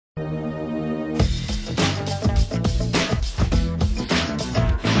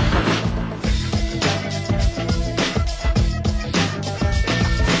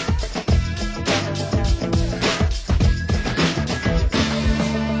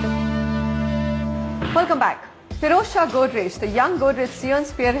Welcome back. Pirojsha Godrej, the young Godrej CEO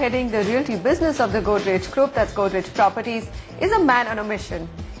spearheading the realty business of the Godrej Group, that's Godrej Properties, is a man on a mission.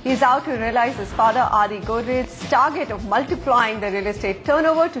 He's out to realize his father Adi Godrej's target of multiplying the real estate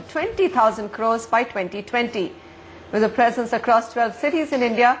turnover to 20,000 crores by 2020. With a presence across 12 cities in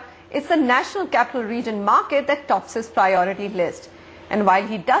India, it's the National Capital Region market that tops his priority list. And while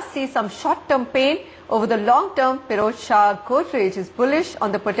he does see some short-term pain, over the long term, Pirojsha Godrej is bullish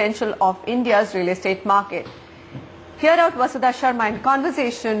on the potential of India's real estate market. Hear out Vasudha Sharma in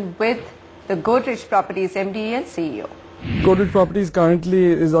conversation with the Godrej Properties MD and CEO. Godrej Properties currently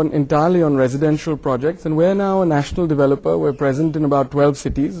is entirely on residential projects, and we're now a national developer. We're present in about 12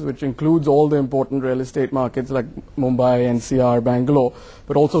 cities, which includes all the important real estate markets like Mumbai, NCR, Bangalore,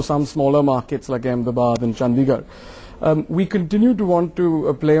 but also some smaller markets like Ahmedabad and Chandigarh. We continue to want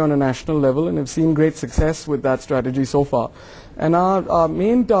to play on a national level and have seen great success with that strategy so far. And our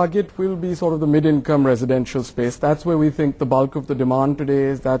main target will be sort of the mid-income residential space. That's where we think the bulk of the demand today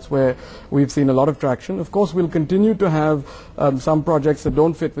is. That's where we've seen a lot of traction. Of course, we'll continue to have some projects that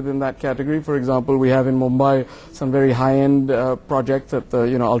don't fit within that category. For example, we have in Mumbai some very high-end projects at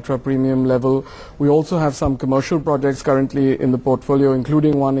the ultra-premium level. We also have some commercial projects currently in the portfolio,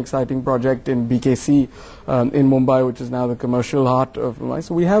 including one exciting project in BKC in Mumbai, which is now the commercial heart of Mumbai.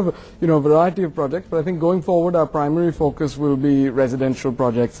 So we have a variety of projects, but I think going forward our primary focus will be residential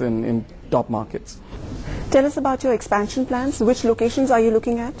projects in top markets. Tell us about your expansion plans. Which locations are you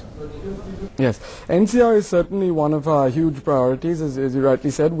looking at? Yes, NCR is certainly one of our huge priorities, as you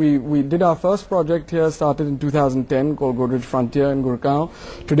rightly said. We did our first project here, started in 2010, called Godrej Frontier in Gurgoan.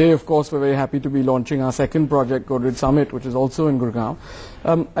 Today, of course, we're very happy to be launching our second project, Godrej Summit, which is also in Gurgoan.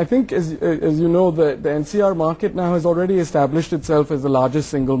 I think, as you know, the NCR market now has already established itself as the largest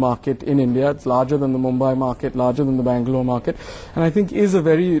single market in India. It's larger than the Mumbai market, larger than the Bangalore market, and I think is a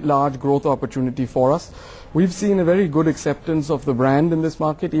very large growth opportunity for us. We've seen a very good acceptance of the brand in this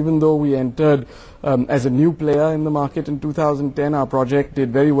market. Even though we entered as a new player in the market in 2010, our project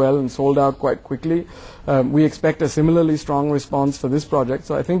did very well and sold out quite quickly. We expect a similarly strong response for this project.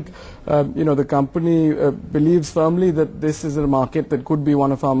 So I think the company believes firmly that this is a market that could be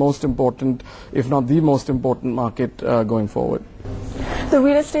one of our most important, if not the most important market going forward. The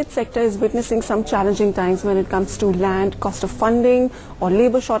real estate sector is witnessing some challenging times when it comes to land, cost of funding or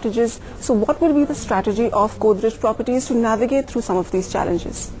labor shortages. So what will be the strategy of Godrej Properties to navigate through some of these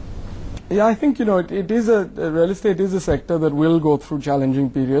challenges? Yeah, I think, real estate is a sector that will go through challenging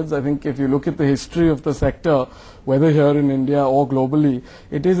periods. I think if you look at the history of the sector, whether here in India or globally,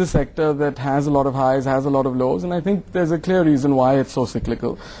 it is a sector that has a lot of highs, has a lot of lows, and I think there's a clear reason why it's so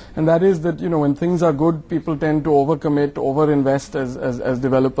cyclical. And that is that, when things are good, people tend to overcommit, overinvest as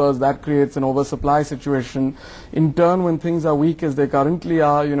developers. That creates an oversupply situation. In turn, when things are weak, as they currently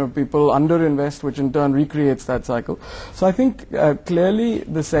are, people underinvest, which in turn recreates that cycle. So I think clearly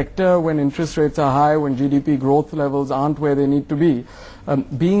the sector, when interest rates are high, when GDP growth levels aren't where they need to be,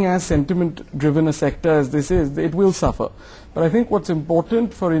 being as sentiment-driven a sector as this is, it will suffer. But I think what's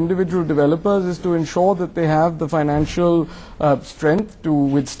important for individual developers is to ensure that they have the financial strength to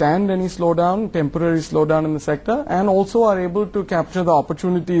withstand any slowdown, temporary slowdown in the sector, and also are able to capture the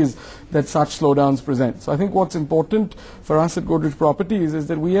opportunities that such slowdowns present. So I think what's important for us at Godrej Properties is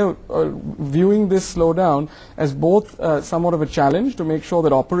that we are viewing this slowdown as both somewhat of a challenge to make sure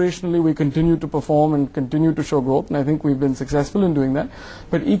that operationally we continue to perform and continue to show growth, and I think we've been successful in doing that,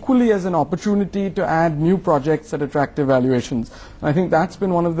 but equally as an opportunity to add new projects at attractive valuations. And I think that's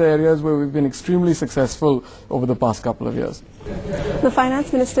been one of the areas where we've been extremely successful over the past couple of years. The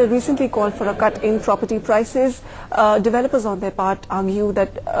finance minister recently called for a cut in property prices. Developers on their part argue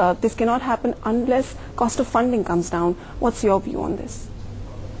that this cannot happen unless cost of funding comes down. What's your view on this?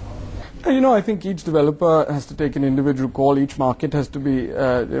 I think each developer has to take an individual call. Each market has to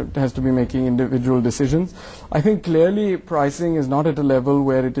be making individual decisions. I think clearly pricing is not at a level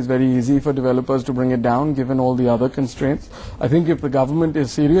where it is very easy for developers to bring it down, given all the other constraints. I think if the government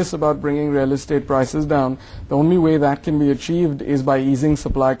is serious about bringing real estate prices down, the only way that can be achieved is by easing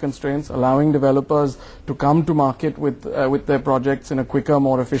supply constraints, allowing developers to come to market with their projects in a quicker,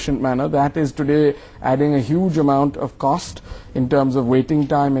 more efficient manner. That is today adding a huge amount of cost in terms of waiting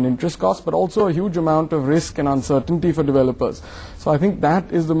time and interest costs, but also a huge amount of risk and uncertainty for developers. So I think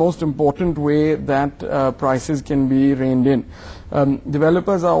that is the most important way that prices can be reined in.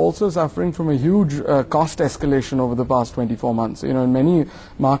 Developers are also suffering from a huge cost escalation over the past 24 months. In many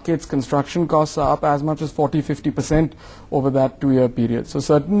markets, construction costs are up as much as 40-50% over that 2-year period. So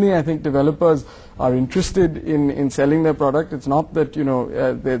certainly I think developers are interested in selling their product. It's not that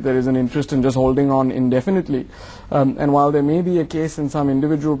there is an interest in just holding on indefinitely. And while there may be a case in some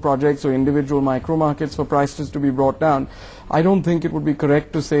individual projects markets or individual micro markets for prices to be brought down, I don't think it would be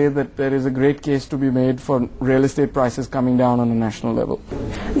correct to say that there is a great case to be made for real estate prices coming down on a national level.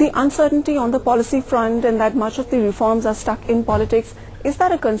 The uncertainty on the policy front and that much of the reforms are stuck in politics, is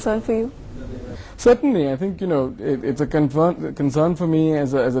that a concern for you? Certainly, I think, it's a concern for me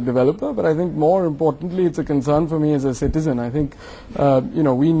as a developer, but I think more importantly, it's a concern for me as a citizen. I think,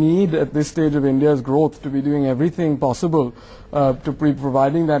 we need at this stage of India's growth to be doing everything possible to be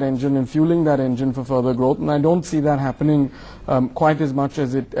providing that engine and fueling that engine for further growth, and I don't see that happening quite as much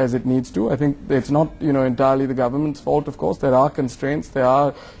as it needs to. I think it's not, entirely the government's fault, of course. There are constraints, there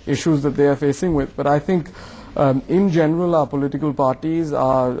are issues that they are facing with, but I think in general, our political parties,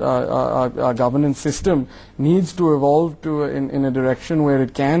 our governance system needs to evolve in a direction where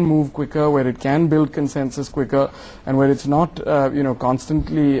it can move quicker, where it can build consensus quicker, and where it's not,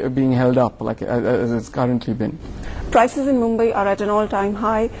 constantly being held up like as it's currently been. Prices in Mumbai are at an all-time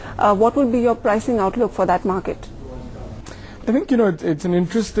high. What would be your pricing outlook for that market? I think, it's an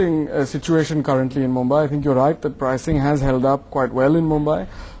interesting situation currently in Mumbai. I think you're right that pricing has held up quite well in Mumbai.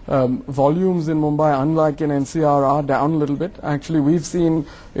 Volumes in Mumbai, unlike in NCR, are down a little bit. Actually, we've seen,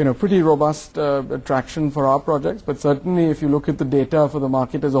 pretty robust traction for our projects, but certainly if you look at the data for the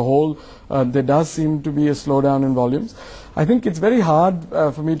market as a whole, there does seem to be a slowdown in volumes. I think it's very hard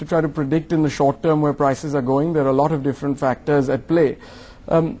for me to try to predict in the short term where prices are going. There are a lot of different factors at play.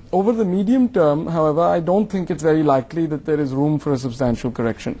 Over the medium term, however, I don't think it's very likely that there is room for a substantial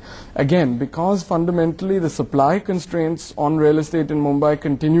correction. Again, because fundamentally the supply constraints on real estate in Mumbai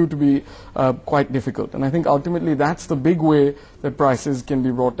continue to be quite difficult. And I think ultimately that's the big way that prices can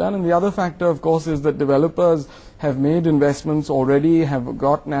be brought down. And the other factor, of course, is that developers have made investments already, have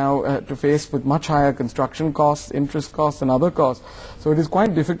got now to face with much higher construction costs, interest costs and other costs. So it is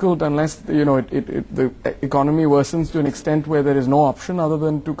quite difficult unless, the economy worsens to an extent where there is no option other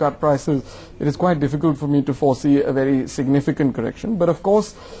than to cut prices. It is quite difficult for me to foresee a very significant correction. But of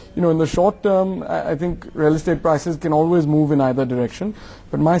course, in the short term, I think real estate prices can always move in either direction.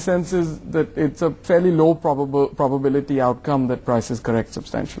 But my sense is that it's a fairly low probability outcome that prices correct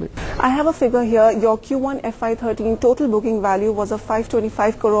substantially. I have a figure here. Your Q1 FY13 total booking value was of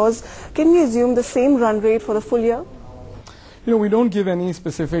 525 crores. Can we assume the same run rate for the full year? We don't give any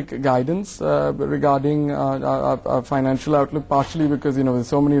specific guidance regarding our financial outlook, partially because, there's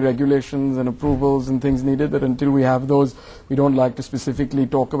so many regulations and approvals and things needed that until we have those, we don't like to specifically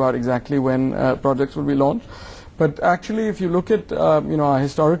talk about exactly when projects will be launched. But actually, if you look at, our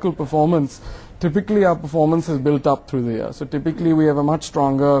historical performance, typically our performance has built up through the year. So typically we have a much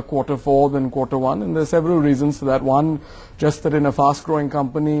stronger Q4 than Q1, and there are several reasons for that. One, just that in a fast-growing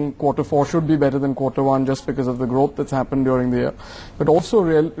company, Q4 should be better than Q1 just because of the growth that's happened during the year. But also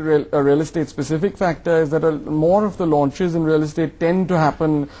a real estate-specific factor is that more of the launches in real estate tend to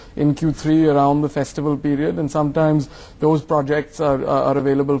happen in Q3 around the festival period, and sometimes those projects are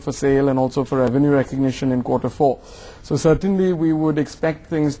available for sale and also for revenue recognition in Q4. So certainly we would expect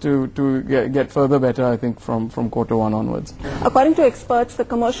things to get further better, I think, from Q1 onwards. According to experts, the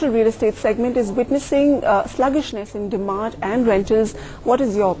commercial real estate segment is witnessing sluggishness in demand and rentals. What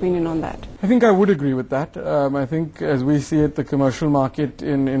is your opinion on that? I think I would agree with that. I think as we see it, the commercial market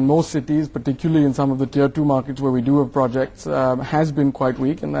in most cities, particularly in some of the tier 2 markets where we do have projects, has been quite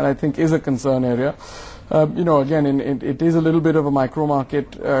weak, and that I think is a concern area. Again, it is a little bit of a micro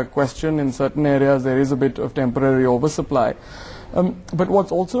market question. In certain areas, there is a bit of temporary oversupply. But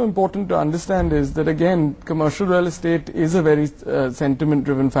what's also important to understand is that, again, commercial real estate is a very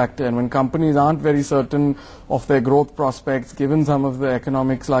sentiment-driven factor, and when companies aren't very certain of their growth prospects, given some of the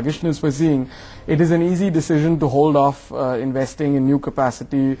economic sluggishness we're seeing, it is an easy decision to hold off investing in new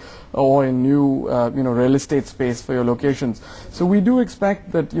capacity or in new, real estate space for your locations. So we do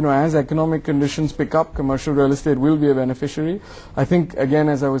expect that, as economic conditions pick up, commercial real estate will be a beneficiary. I think, again,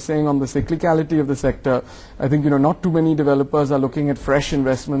 as I was saying on the cyclicality of the sector, I think, not too many developers are looking at fresh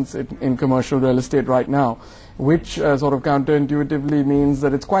investments in commercial real estate right now, which sort of counterintuitively means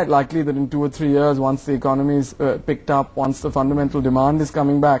that it's quite likely that in 2 or 3 years, once the economy is picked up, once the fundamental demand is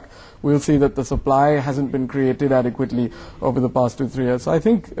coming back, we'll see that the supply hasn't been created adequately over the past 2 or 3 years. So I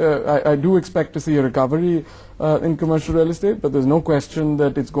think I do expect to see a recovery in commercial real estate, but there's no question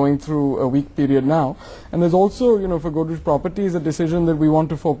that it's going through a weak period now. And there's also, for Godrej Properties, a decision that we want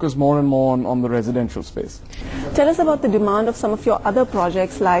to focus more and more on the residential space. Tell us about the demand of some of your other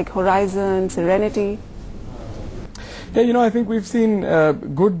projects like Horizon, Serenity. Yeah, I think we've seen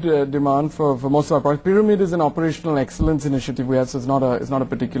good demand for most of our projects. Pyramid is an operational excellence initiative we have, so it's not a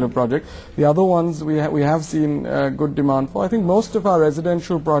particular project. The other ones we have seen good demand for. I think most of our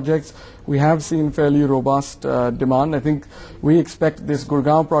residential projects we have seen fairly robust demand. I think we expect this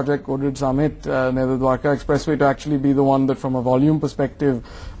Gurgoan project, Godrej Summit, near the Dwarka Expressway, to actually be the one that from a volume perspective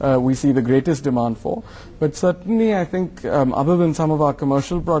we see the greatest demand for. But certainly I think other than some of our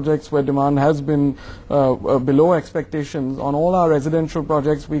commercial projects where demand has been below expectations, on all our residential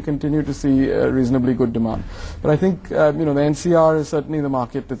projects we continue to see reasonably good demand. But I think the NCR is certainly the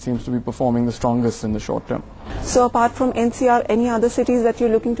market that seems to be performing the strongest in the short term. So apart from NCR, any other cities that you're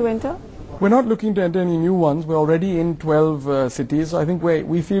looking to enter? We're not looking to enter any new ones. We're already in 12 cities. So I think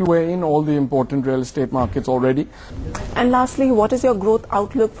we feel we're in all the important real estate markets already. And lastly, what is your growth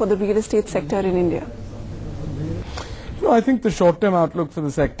outlook for the real estate sector in India? I think the short-term outlook for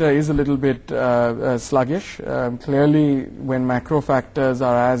the sector is a little bit sluggish. Clearly, when macro factors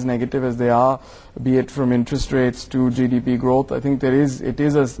are as negative as they are, be it from interest rates to GDP growth, I think it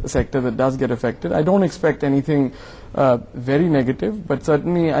is a sector that does get affected. I don't expect anything very negative, but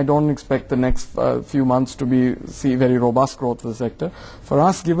certainly I don't expect the next few months to see very robust growth for the sector. For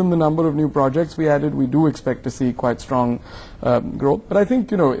us, given the number of new projects we added, we do expect to see quite strong growth. But I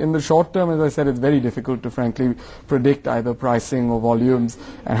think, in the short term, as I said, it's very difficult to frankly predict either pricing or volumes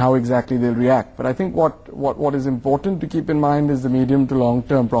and how exactly they'll react. But I think what is important to keep in mind is the medium to long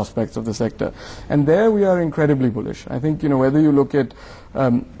term prospects of the sector. And there we are incredibly bullish. I think, whether you look at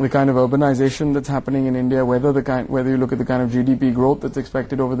the kind of urbanization that's happening in India, whether you look at the kind of GDP growth that's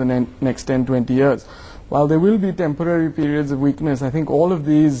expected over the next 10-20 years, while there will be temporary periods of weakness, I think all of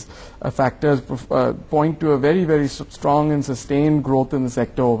these factors point to a very, very strong and sustained growth in the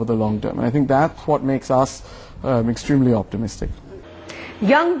sector over the long term. And I think that's what makes us extremely optimistic.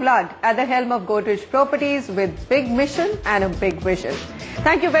 Young blood at the helm of Godrej Properties with big mission and a big vision.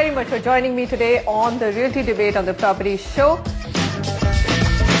 Thank you very much for joining me today on the Realty Debate on the Property Show.